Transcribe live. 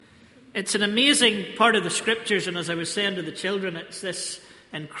It's an amazing part of the Scriptures, and as I was saying to the children, it's this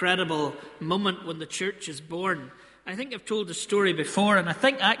incredible moment when the church is born. I think I've told the story before, and I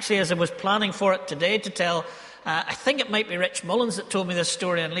think actually as I was planning for it today to tell, I think it might be Rich Mullins that told me this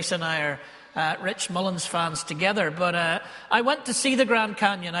story, and Lisa and I are Rich Mullins fans together. But I went to see the Grand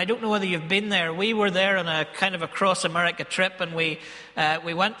Canyon. I don't know whether you've been there. We were there on a kind of across America trip, and we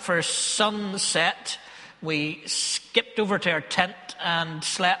went for sunset. We skipped over to our tent and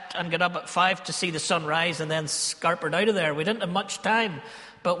slept and got up at 5 to see the sun rise and then scarpered out of there. We didn't have much time,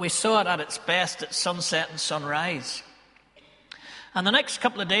 but we saw it at its best at sunset and sunrise. And the next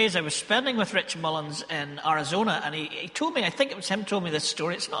couple of days I was spending with Rich Mullins in Arizona, and he told me, I think it was him told me this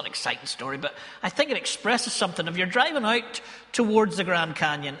story. It's not an exciting story, but I think it expresses something. If you're driving out towards the Grand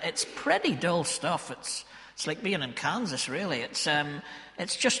Canyon, it's pretty dull stuff. It's like being in Kansas, really.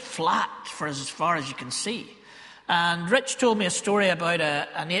 It's just flat for as far as you can see. And Rich told me a story about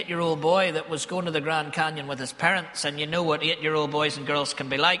an 8-year-old boy that was going to the Grand Canyon with his parents. And you know what 8-year-old boys and girls can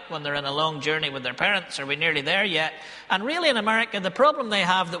be like when they're in a long journey with their parents. Are we nearly there yet? And really in America, the problem they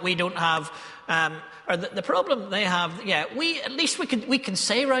have that we don't have, the problem they have, we can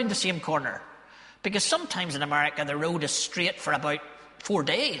say round the same corner. Because sometimes in America, the road is straight for about 4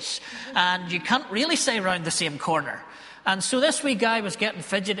 days. And you can't really say round the same corner. And so this wee guy was getting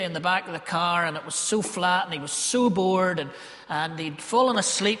fidgety in the back of the car, and it was so flat, and he was so bored, and he'd fallen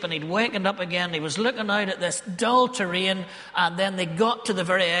asleep, and he'd wakened up again. He was looking out at this dull terrain, and then they got to the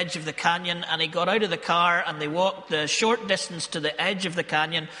very edge of the canyon, and he got out of the car, and they walked the short distance to the edge of the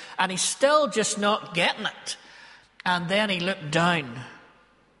canyon, and he's still just not getting it. And then he looked down,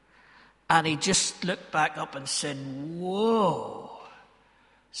 and he just looked back up and said, "Whoa,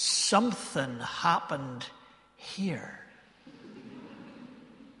 something happened here."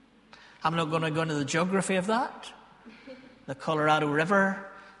 I'm not going to go into the geography of that. The Colorado River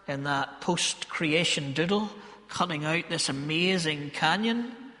in that post-creation doodle cutting out this amazing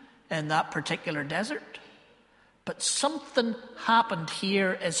canyon in that particular desert. But something happened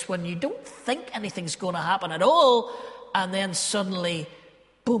here is when you don't think anything's going to happen at all, and then suddenly,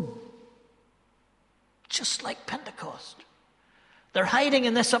 boom. Just like Pentecost. They're hiding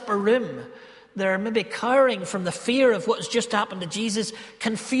in this upper room. They're maybe cowering from the fear of what's just happened to Jesus,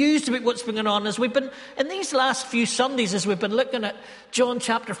 confused about what's been going on. As we've been, in these last few Sundays, as we've been looking at John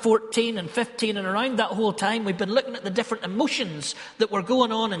chapter 14 and 15, and around that whole time, we've been looking at the different emotions that were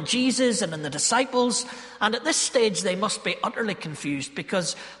going on in Jesus and in the disciples. And at this stage, they must be utterly confused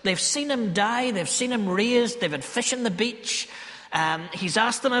because they've seen him die, they've seen him raised, they've had fish on the beach. He's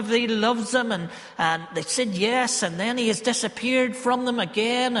asked them if he loves them, and they said yes, and then he has disappeared from them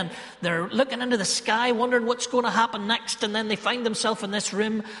again, and they're looking into the sky, wondering what's going to happen next, and then they find themselves in this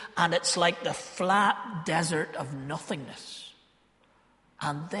room, and it's like the flat desert of nothingness.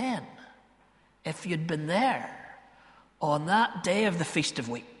 And then, if you'd been there on that day of the Feast of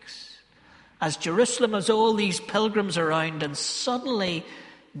Weeks, as Jerusalem has all these pilgrims around, and suddenly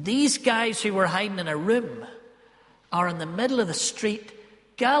these guys who were hiding in a room are in the middle of the street,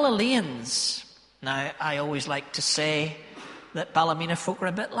 Galileans. Now, I always like to say that Ballymena folk are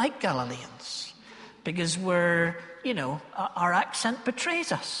a bit like Galileans because our accent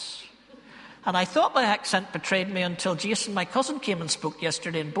betrays us. And I thought my accent betrayed me until Jason, my cousin, came and spoke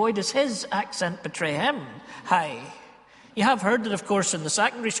yesterday, and boy, does his accent betray him. Hi. You have heard that, of course, in the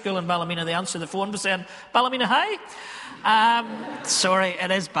secondary school in Ballymena, they answer the phone by saying, "Ballymena, hi." Sorry,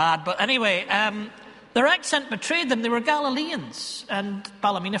 it is bad. But anyway, their accent betrayed them. They were Galileans. And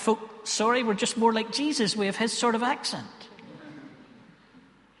Ballymena folk, we're just more like Jesus. We have his sort of accent.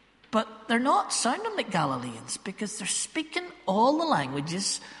 But they're not sounding like Galileans because they're speaking all the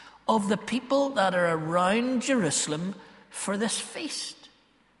languages of the people that are around Jerusalem for this feast.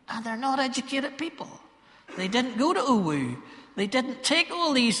 And they're not educated people. They didn't go to Uwu. They didn't take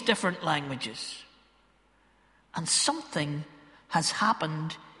all these different languages. And something has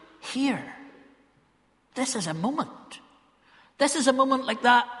happened here. This is a moment. This is a moment like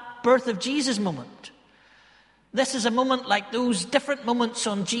that birth of Jesus moment. This is a moment like those different moments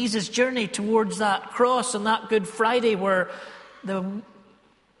on Jesus' journey towards that cross on that Good Friday where the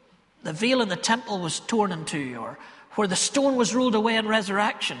veil in the temple was torn in two, or where the stone was rolled away in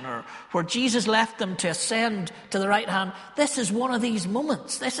resurrection, or where Jesus left them to ascend to the right hand. This is one of these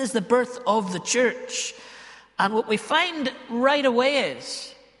moments. This is the birth of the church. And what we find right away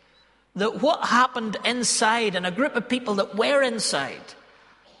is that what happened inside and a group of people that were inside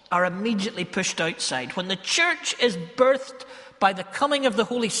are immediately pushed outside. When the church is birthed by the coming of the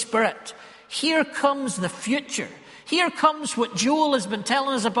Holy Spirit, here comes the future. Here comes what Joel has been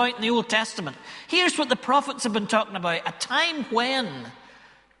telling us about in the Old Testament. Here's what the prophets have been talking about. A time when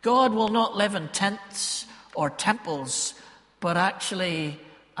God will not live in tents or temples, but actually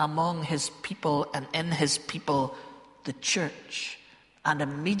among his people and in his people, the church. And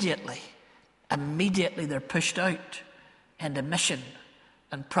immediately they're pushed out into mission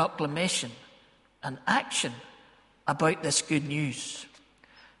and proclamation and action about this good news.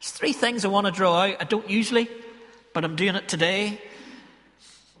 There's three things I want to draw out. I don't usually, but I'm doing it today.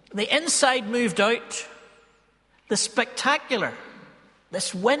 The inside moved out. The spectacular,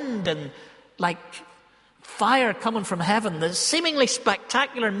 this wind and like fire coming from heaven, the seemingly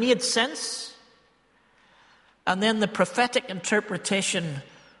spectacular made sense. And then the prophetic interpretation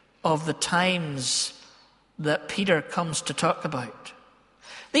of the times that Peter comes to talk about.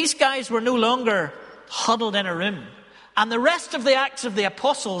 These guys were no longer huddled in a room. And the rest of the Acts of the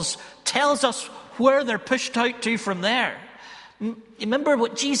Apostles tells us where they're pushed out to from there. Remember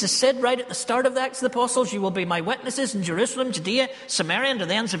what Jesus said right at the start of the Acts of the Apostles? You will be my witnesses in Jerusalem, Judea, Samaria, and to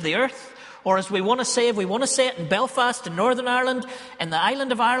the ends of the earth. Or as we want to say, if we want to say it in Belfast, in Northern Ireland, in the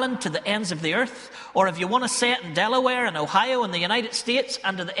island of Ireland, to the ends of the earth. Or if you want to say it in Delaware, and Ohio, and the United States,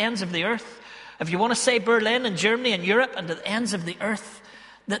 and to the ends of the earth. If you want to say Berlin, and Germany, and Europe, and to the ends of the earth.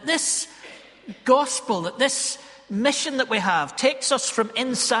 That this gospel, that this mission that we have takes us from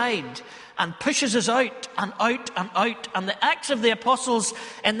inside and pushes us out and out and out. And the Acts of the Apostles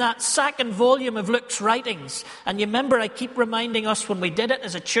in that second volume of Luke's writings. And you remember I keep reminding us when we did it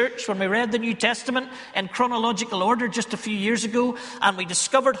as a church, when we read the New Testament in chronological order just a few years ago, and we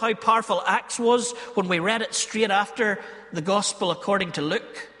discovered how powerful Acts was when we read it straight after the Gospel according to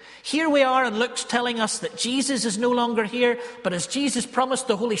Luke. Here we are, and Luke's telling us that Jesus is no longer here, but as Jesus promised,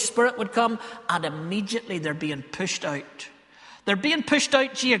 the Holy Spirit would come, and immediately they're being pushed out. They're being pushed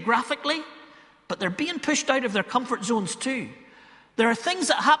out geographically, but they're being pushed out of their comfort zones too. There are things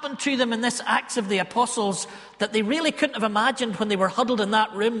that happened to them in this Acts of the Apostles that they really couldn't have imagined when they were huddled in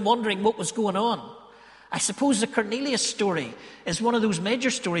that room wondering what was going on. I suppose the Cornelius story is one of those major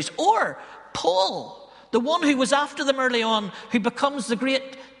stories. Or Paul, the one who was after them early on, who becomes the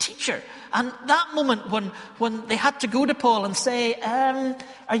great teacher. And that moment when they had to go to Paul and say,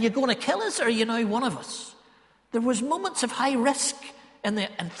 are you going to kill us, or are you now one of us? There was moments of high risk. In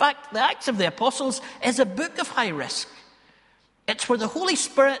fact, the Acts of the Apostles is a book of high risk. It's where the Holy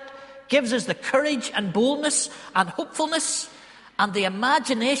Spirit gives us the courage and boldness and hopefulness and the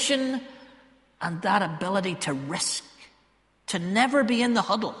imagination and that ability to risk, to never be in the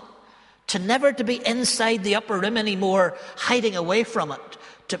huddle, to never to be inside the upper room anymore, hiding away from it,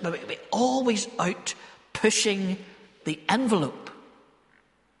 to be always out pushing the envelope,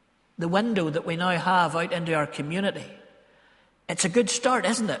 the window that we now have out into our community. It's a good start,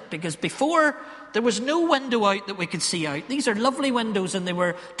 isn't it? Because before, there was no window out that we could see out. These are lovely windows, and they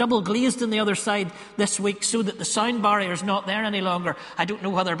were double glazed on the other side this week so that the sound barrier is not there any longer. I don't know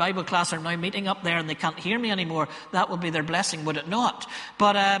whether Bible class are now meeting up there and they can't hear me anymore. That would be their blessing, would it not?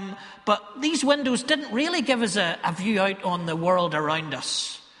 But these windows didn't really give us a view out on the world around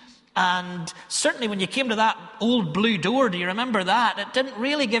us. And certainly when you came to that old blue door, do you remember that? It didn't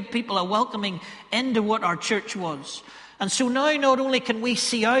really give people a welcoming into what our church was. And so now not only can we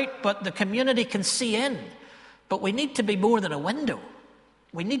see out, but the community can see in. But we need to be more than a window.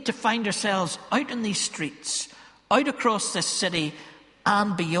 We need to find ourselves out in these streets, out across this city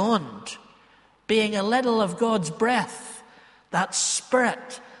and beyond, being a little of God's breath, that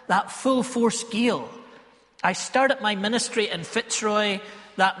spirit, that full force gale. I started my ministry in Fitzroy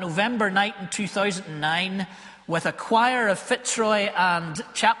that November night in 2009 with a choir of Fitzroy and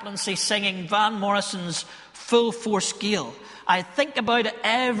chaplaincy singing Van Morrison's Full Force Gale. I think about it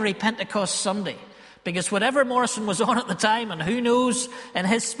every Pentecost Sunday, because whatever Morrison was on at the time, and who knows in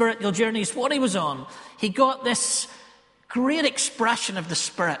his spiritual journeys what he was on, he got this great expression of the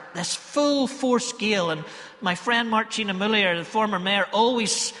Spirit, this full force gale. And my friend Martina Muller, the former mayor,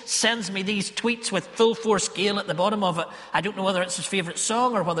 always sends me these tweets with full force gale at the bottom of it. I don't know whether it's his favourite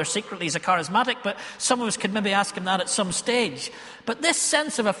song or whether secretly he's a charismatic, but some of us could maybe ask him that at some stage. But this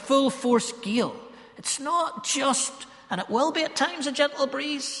sense of a full force gale, it's not just, and it will be at times, a gentle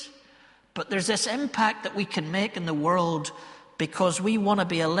breeze, but there's this impact that we can make in the world because we want to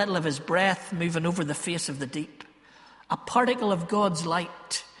be a little of his breath moving over the face of the deep. A particle of God's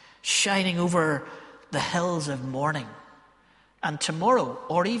light shining over the hills of morning. And tomorrow,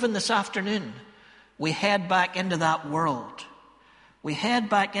 or even this afternoon, we head back into that world. We head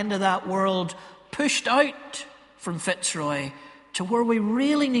back into that world pushed out from Fitzroy to where we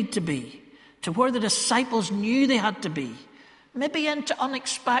really need to be, to where the disciples knew they had to be, maybe into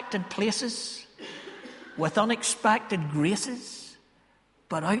unexpected places, with unexpected graces,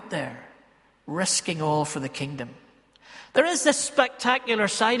 but out there, risking all for the kingdom. There is this spectacular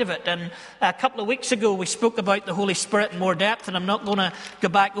side of it, and a couple of weeks ago we spoke about the Holy Spirit in more depth, and I'm not going to go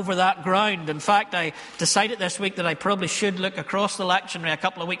back over that ground. In fact, I decided this week that I probably should look across the lectionary a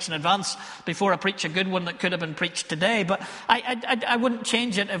couple of weeks in advance before I preach a good one that could have been preached today, but I wouldn't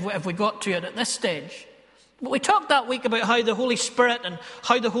change it if we got to it at this stage. But we talked that week about how the Holy Spirit and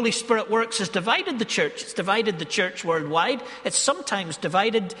how the Holy Spirit works has divided the church. It's divided the church worldwide. It's sometimes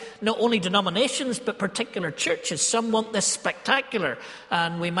divided not only denominations, but particular churches. Some want this spectacular.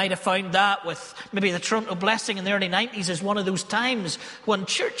 And we might have found that with maybe the Toronto Blessing in the early 90s as one of those times when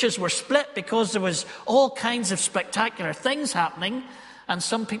churches were split because there was all kinds of spectacular things happening. And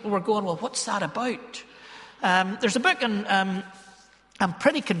some people were going, well, what's that about? There's a book, and I'm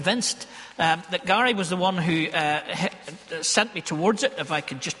pretty convinced that Gary was the one who sent me towards it, if I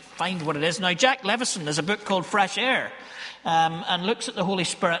could just find what it is. Now, Jack Levison has a book called Fresh Air, and looks at the Holy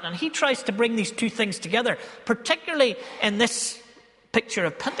Spirit, and he tries to bring these two things together, particularly in this picture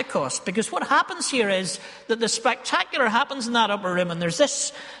of Pentecost, because what happens here is that the spectacular happens in that upper room, and there's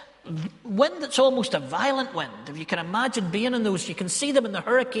this wind that's almost a violent wind. If you can imagine being in those, you can see them in the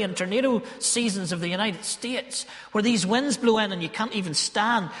hurricane tornado seasons of the United States, where these winds blow in and you can't even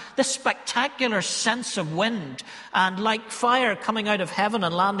stand. This spectacular sense of wind, and like fire coming out of heaven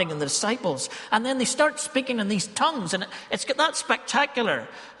and landing in the disciples. And then they start speaking in these tongues, and it's got that spectacular.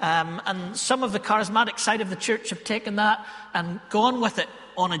 And some of the charismatic side of the church have taken that and gone with it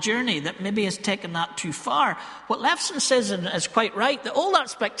on a journey that maybe has taken that too far. What Levison says, and is quite right, that all that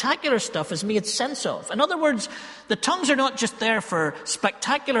spectacular stuff is made sense of. In other words, the tongues are not just there for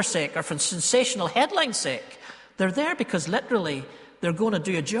spectacular sake or for sensational headline sake. They're there because literally they're going to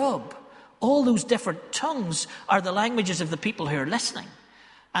do a job. All those different tongues are the languages of the people who are listening.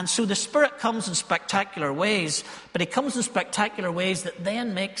 And so the Spirit comes in spectacular ways, but He comes in spectacular ways that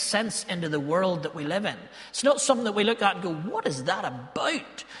then make sense into the world that we live in. It's not something that we look at and go, what is that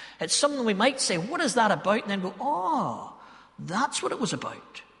about? It's something we might say, what is that about? And then go, oh, that's what it was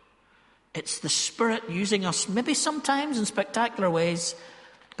about. It's the Spirit using us, maybe sometimes in spectacular ways,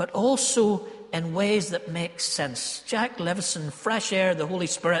 but also in ways that make sense. Jack Levison, Fresh Air, the Holy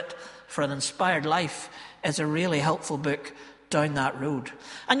Spirit for an Inspired Life, is a really helpful book down that road.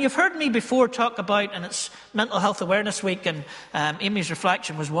 And you've heard me before talk about, and it's Mental Health Awareness Week, and Amy's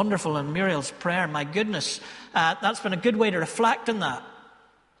reflection was wonderful, and Muriel's prayer, my goodness, that's been a good way to reflect on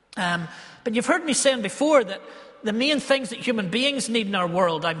that. But you've heard me saying before that the main things that human beings need in our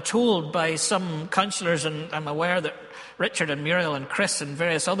world, I'm told by some counsellors, and I'm aware that Richard and Muriel and Chris and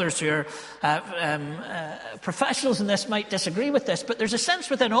various others who are professionals in this might disagree with this, but there's a sense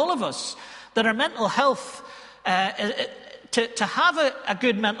within all of us that our mental health, to have a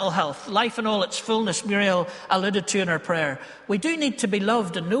good mental health, life in all its fullness, Muriel alluded to in her prayer, we do need to be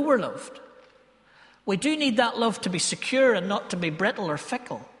loved and know we're loved. We do need that love to be secure and not to be brittle or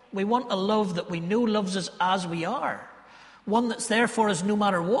fickle. We want a love that we know loves us as we are, one that's there for us no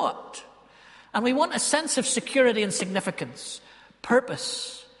matter what. And we want a sense of security and significance,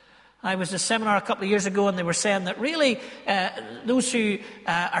 purpose. I was at a seminar a couple of years ago, and they were saying that really those who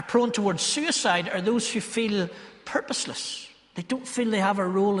are prone towards suicide are those who feel purposeless. They don't feel they have a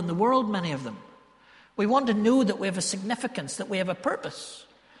role in the world, many of them. We want to know that we have a significance, that we have a purpose.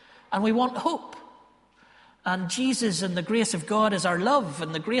 And we want hope. And Jesus and the grace of God is our love.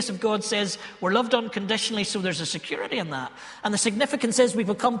 And the grace of God says we're loved unconditionally, so there's a security in that. And the significance is we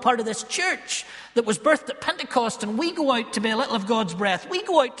become part of this church that was birthed at Pentecost, and we go out to be a little of God's breath. We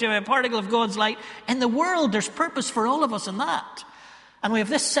go out to be a particle of God's light. In the world, there's purpose for all of us in that. And we have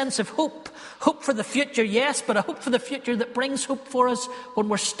this sense of hope. Hope for the future, yes, but a hope for the future that brings hope for us when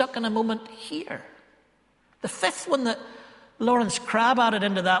we're stuck in a moment here. The fifth one that Lawrence Crabb added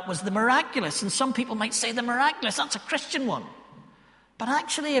into that was the miraculous. And some people might say the miraculous, that's a Christian one. But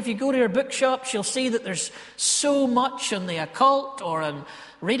actually, if you go to your bookshops, you'll see that there's so much on the occult or on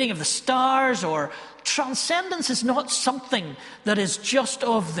reading of the stars, or transcendence is not something that is just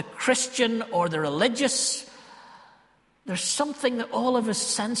of the Christian or the religious. There's something that all of us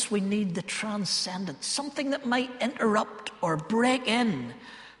sense we need, the transcendent, something that might interrupt or break in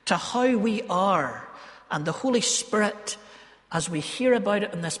to how we are. And the Holy Spirit, as we hear about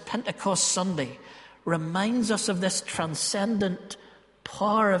it on this Pentecost Sunday, reminds us of this transcendent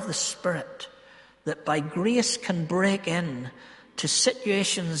power of the Spirit that by grace can break in to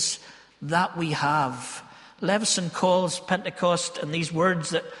situations that we have. Levison calls Pentecost, and these words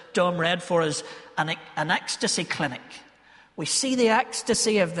that Dom read for us, an ecstasy clinic. We see the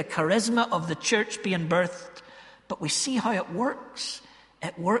ecstasy of the charisma of the church being birthed, but we see how it works.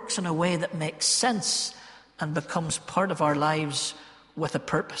 It works in a way that makes sense and becomes part of our lives with a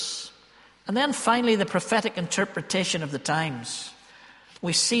purpose. And then finally, the prophetic interpretation of the times.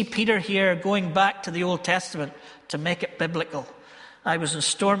 We see Peter here going back to the Old Testament to make it biblical. I was in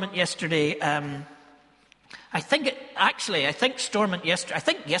Stormont yesterday. I think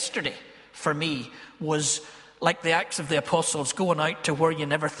yesterday for me was like the Acts of the Apostles, going out to where you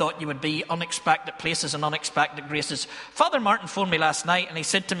never thought you would be, unexpected places and unexpected graces. Father Martin phoned me last night and he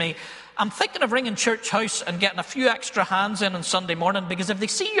said to me, I'm thinking of ringing Church House and getting a few extra hands in on Sunday morning, because if they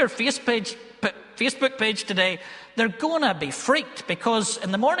see your Facebook page today, they're going to be freaked, because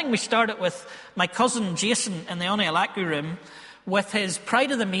in the morning we started with my cousin Jason in the Onialaku room with his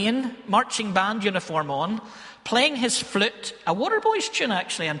Pride of the Main marching band uniform on, playing his flute, a Waterboys tune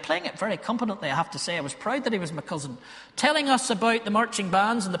actually, and playing it very competently, I have to say. I was proud that he was my cousin, telling us about the marching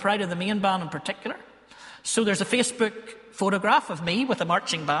bands and the Pride of the Main band in particular. So there's a Facebook photograph of me with the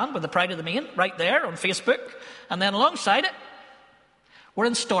marching band, with the Pride of the Main, right there on Facebook. And then alongside it, we're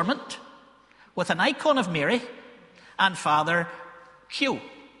in Stormont with an icon of Mary and Father Hugh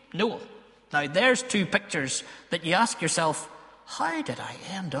Noel. Now there's two pictures that you ask yourself, how did I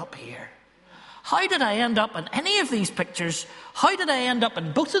end up here? How did I end up in any of these pictures? How did I end up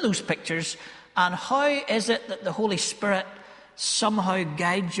in both of those pictures? And how is it that the Holy Spirit somehow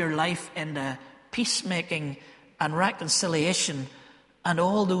guides your life into peacemaking and reconciliation and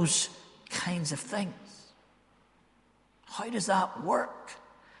all those kinds of things? How does that work?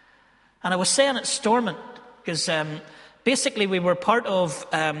 And I was saying at Stormont, because basically we were part of...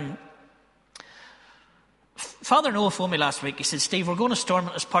 Father Noah phoned me last week. He said, Steve, we're going to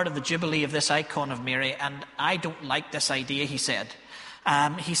Stormont as part of the Jubilee of this icon of Mary, and I don't like this idea, he said.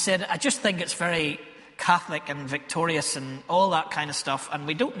 He said, I just think it's very Catholic and victorious and all that kind of stuff, and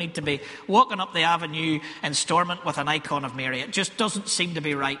we don't need to be walking up the avenue in Stormont with an icon of Mary. It just doesn't seem to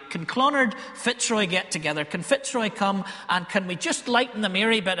be right. Can Clonard, Fitzroy get together? Can Fitzroy come, and can we just lighten the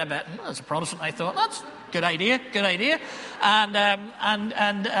Mary bit a bit? Well, as a Protestant, I thought, that's good idea. And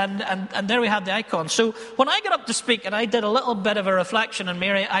there we had the icon. So when I got up to speak and I did a little bit of a reflection on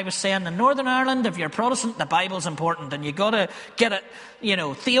Mary, I was saying in Northern Ireland, if you're Protestant, the Bible's important, and you got to get it,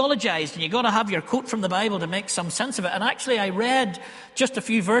 theologized, and you got to have your quote from the Bible to make some sense of it. And actually, I read just a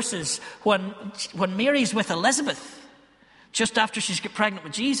few verses when Mary's with Elizabeth, just after she's got pregnant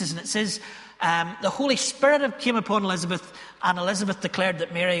with Jesus, and it says, the Holy Spirit came upon Elizabeth, and Elizabeth declared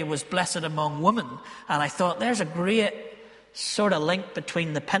that Mary was blessed among women. And I thought, there's a great sort of link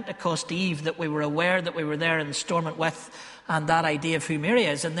between the Pentecost Eve that we were aware that we were there in Stormont with, and that idea of who Mary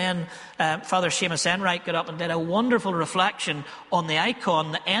is. And then Father Seamus Enright got up and did a wonderful reflection on the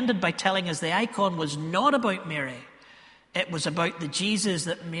icon that ended by telling us the icon was not about Mary. It was about the Jesus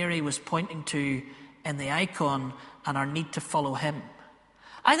that Mary was pointing to in the icon, and our need to follow him.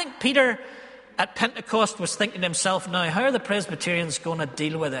 I think Peter at Pentecost was thinking to himself, now, how are the Presbyterians going to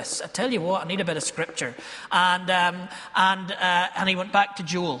deal with this? I tell you what, I need a bit of scripture. And he went back to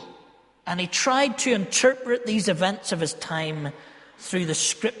Joel. And he tried to interpret these events of his time through the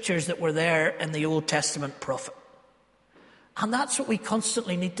scriptures that were there in the Old Testament prophet. And that's what we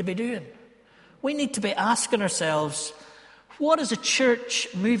constantly need to be doing. We need to be asking ourselves, what is a church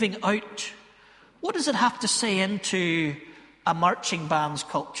moving out? What does it have to say into a marching band's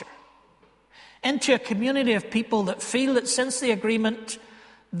culture? Into a community of people that feel that since the agreement,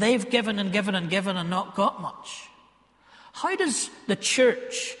 they've given and given and given and not got much. How does the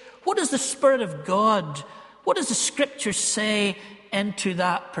church, what does the Spirit of God, what does the Scripture say into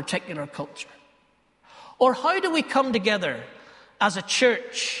that particular culture? Or how do we come together as a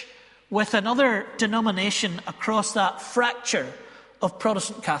church with another denomination across that fracture of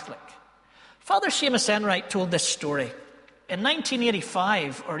Protestant Catholic? Father Seamus Enright told this story. In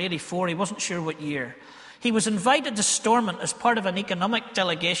 1985 or 84, he wasn't sure what year, he was invited to Stormont as part of an economic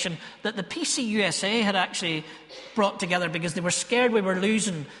delegation that the PCUSA had actually brought together because they were scared we were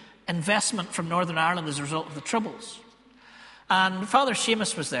losing investment from Northern Ireland as a result of the Troubles. And Father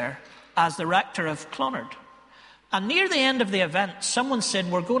Seamus was there as the rector of Clonard. And near the end of the event, someone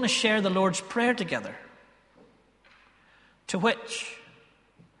said, we're going to share the Lord's Prayer together. To which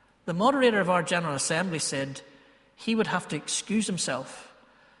the moderator of our General Assembly said he would have to excuse himself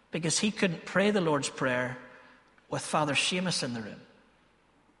because he couldn't pray the Lord's Prayer with Father Seamus in the room.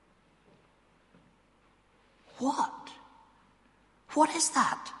 What? What is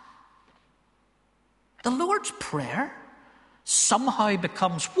that? The Lord's Prayer somehow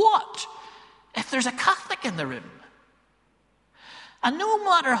becomes what if there's a Catholic in the room? And no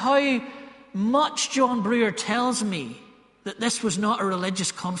matter how much John Brewer tells me that this was not a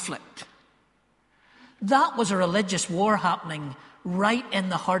religious conflict, that was a religious war happening right in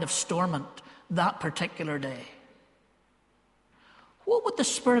the heart of Stormont that particular day. What would the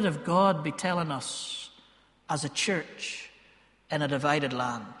Spirit of God be telling us as a church in a divided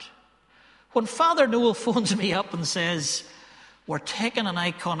land? When Father Noel phones me up and says, we're taking an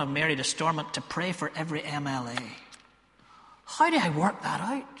icon of Mary de Stormont to pray for every MLA, how do I work that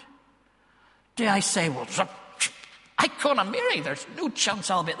out? Do I say, well, icon of Mary, there's no chance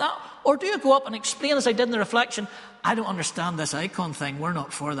I'll be at that? Or do you go up and explain, as I did in the reflection, I don't understand this icon thing, we're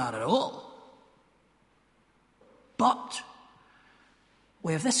not for that at all. But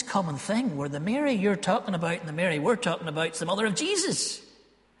we have this common thing where the Mary you're talking about and the Mary we're talking about is the mother of Jesus.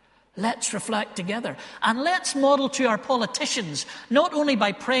 Let's reflect together. And let's model to our politicians, not only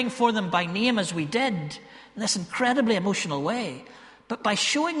by praying for them by name as we did in this incredibly emotional way, but by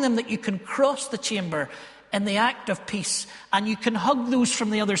showing them that you can cross the chamber in the act of peace and you can hug those from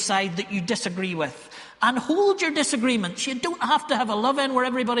the other side that you disagree with. And hold your disagreements. You don't have to have a love-in where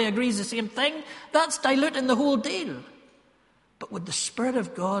everybody agrees the same thing. That's diluting the whole deal. But would the Spirit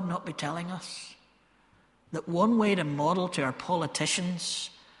of God not be telling us that one way to model to our politicians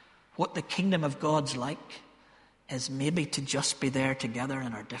what the kingdom of God's like is maybe to just be there together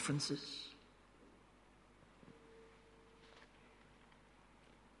in our differences?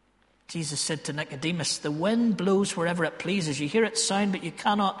 Jesus said to Nicodemus, the wind blows wherever it pleases. You hear its sound, but you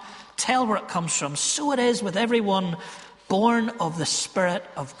cannot tell where it comes from. So it is with everyone born of the Spirit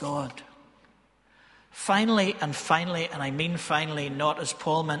of God. Finally, and I mean finally, not as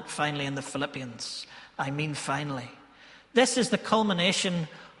Paul meant finally in the Philippians. I mean finally. This is the culmination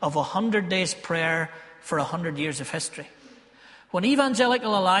of 100 days prayer for 100 years of history. When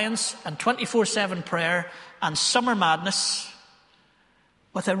Evangelical Alliance and 24/7 prayer and Summer Madness,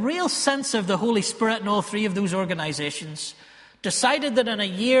 with a real sense of the Holy Spirit in all three of those organizations, decided that in a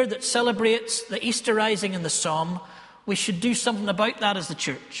year that celebrates the Easter rising and the Psalm, we should do something about that as the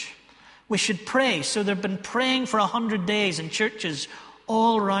church. We should pray. So they've been praying for 100 days in churches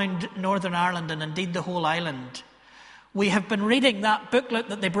all around Northern Ireland and indeed the whole island. We have been reading that booklet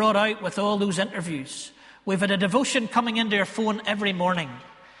that they brought out with all those interviews. We've had a devotion coming into your phone every morning.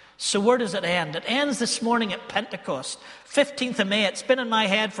 So where does it end? It ends this morning at Pentecost, 15th of May. It's been in my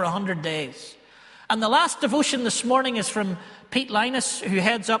head for 100 days. And the last devotion this morning is from Pete Linus, who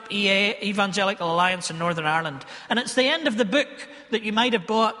heads up EA, Evangelical Alliance in Northern Ireland. And it's the end of the book that you might have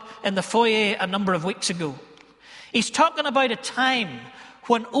bought in the foyer a number of weeks ago. He's talking about a time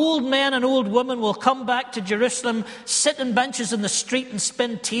when old men and old women will come back to Jerusalem, sit in benches in the street and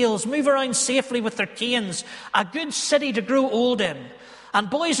spin tales, move around safely with their canes, a good city to grow old in. And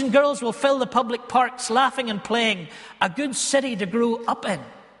boys and girls will fill the public parks laughing and playing, a good city to grow up in.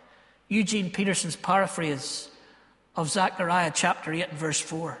 Eugene Peterson's paraphrase of Zechariah chapter 8 and verse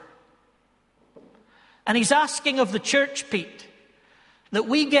 4. And he's asking of the church, Pete, that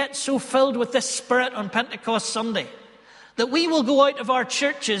we get so filled with this Spirit on Pentecost Sunday that we will go out of our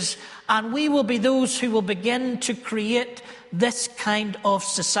churches and we will be those who will begin to create this kind of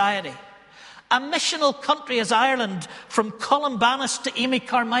society. A missional country as Ireland, from Columbanus to Amy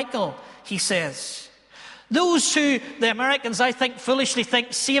Carmichael, he says. Those who, the Americans, I think, foolishly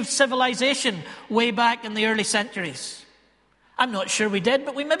think saved civilization way back in the early centuries. I'm not sure we did,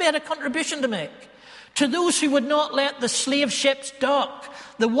 but we maybe had a contribution to make. To those who would not let the slave ships dock,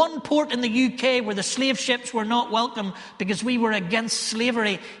 the one port in the UK where the slave ships were not welcome because we were against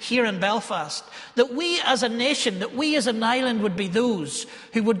slavery here in Belfast, that we as a nation, that we as an island would be those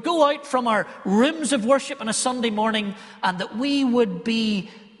who would go out from our rooms of worship on a Sunday morning and that we would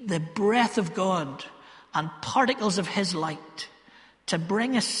be the breath of God and particles of His light to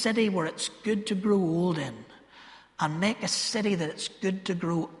bring a city where it's good to grow old in and make a city that it's good to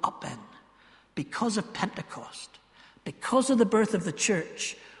grow up in. Because of Pentecost, because of the birth of the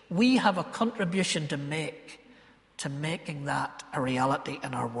church, we have a contribution to make to making that a reality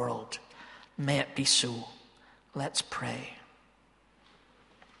in our world. May it be so. Let's pray.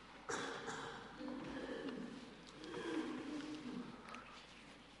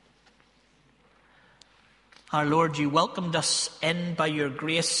 Our Lord, you welcomed us in by your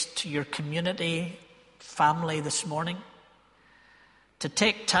grace to your community, family this morning, to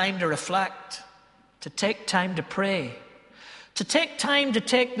take time to reflect, to take time to pray, to take time to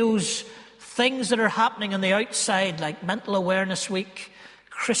take those things that are happening on the outside, like Mental Awareness Week,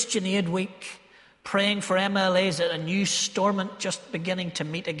 Christian Aid Week, praying for MLAs at a new Stormont just beginning to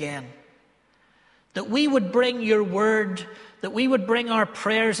meet again. That we would bring your word, that we would bring our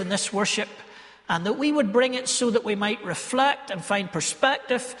prayers in this worship, and that we would bring it so that we might reflect and find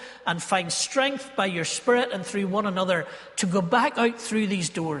perspective and find strength by your Spirit and through one another to go back out through these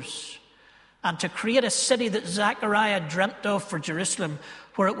doors and to create a city that Zechariah dreamt of for Jerusalem,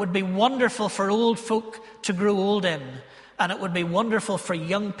 where it would be wonderful for old folk to grow old in, and it would be wonderful for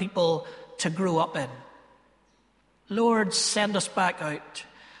young people to grow up in. Lord, send us back out.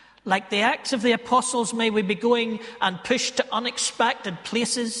 Like the Acts of the Apostles, may we be going and pushed to unexpected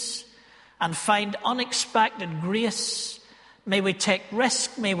places and find unexpected grace. May we take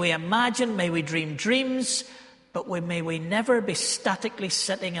risk, may we imagine, may we dream dreams, but may we never be statically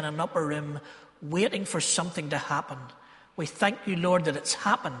sitting in an upper room waiting for something to happen. We thank you, Lord, that it's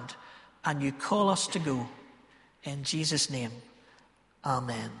happened and you call us to go. In Jesus' name,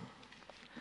 amen.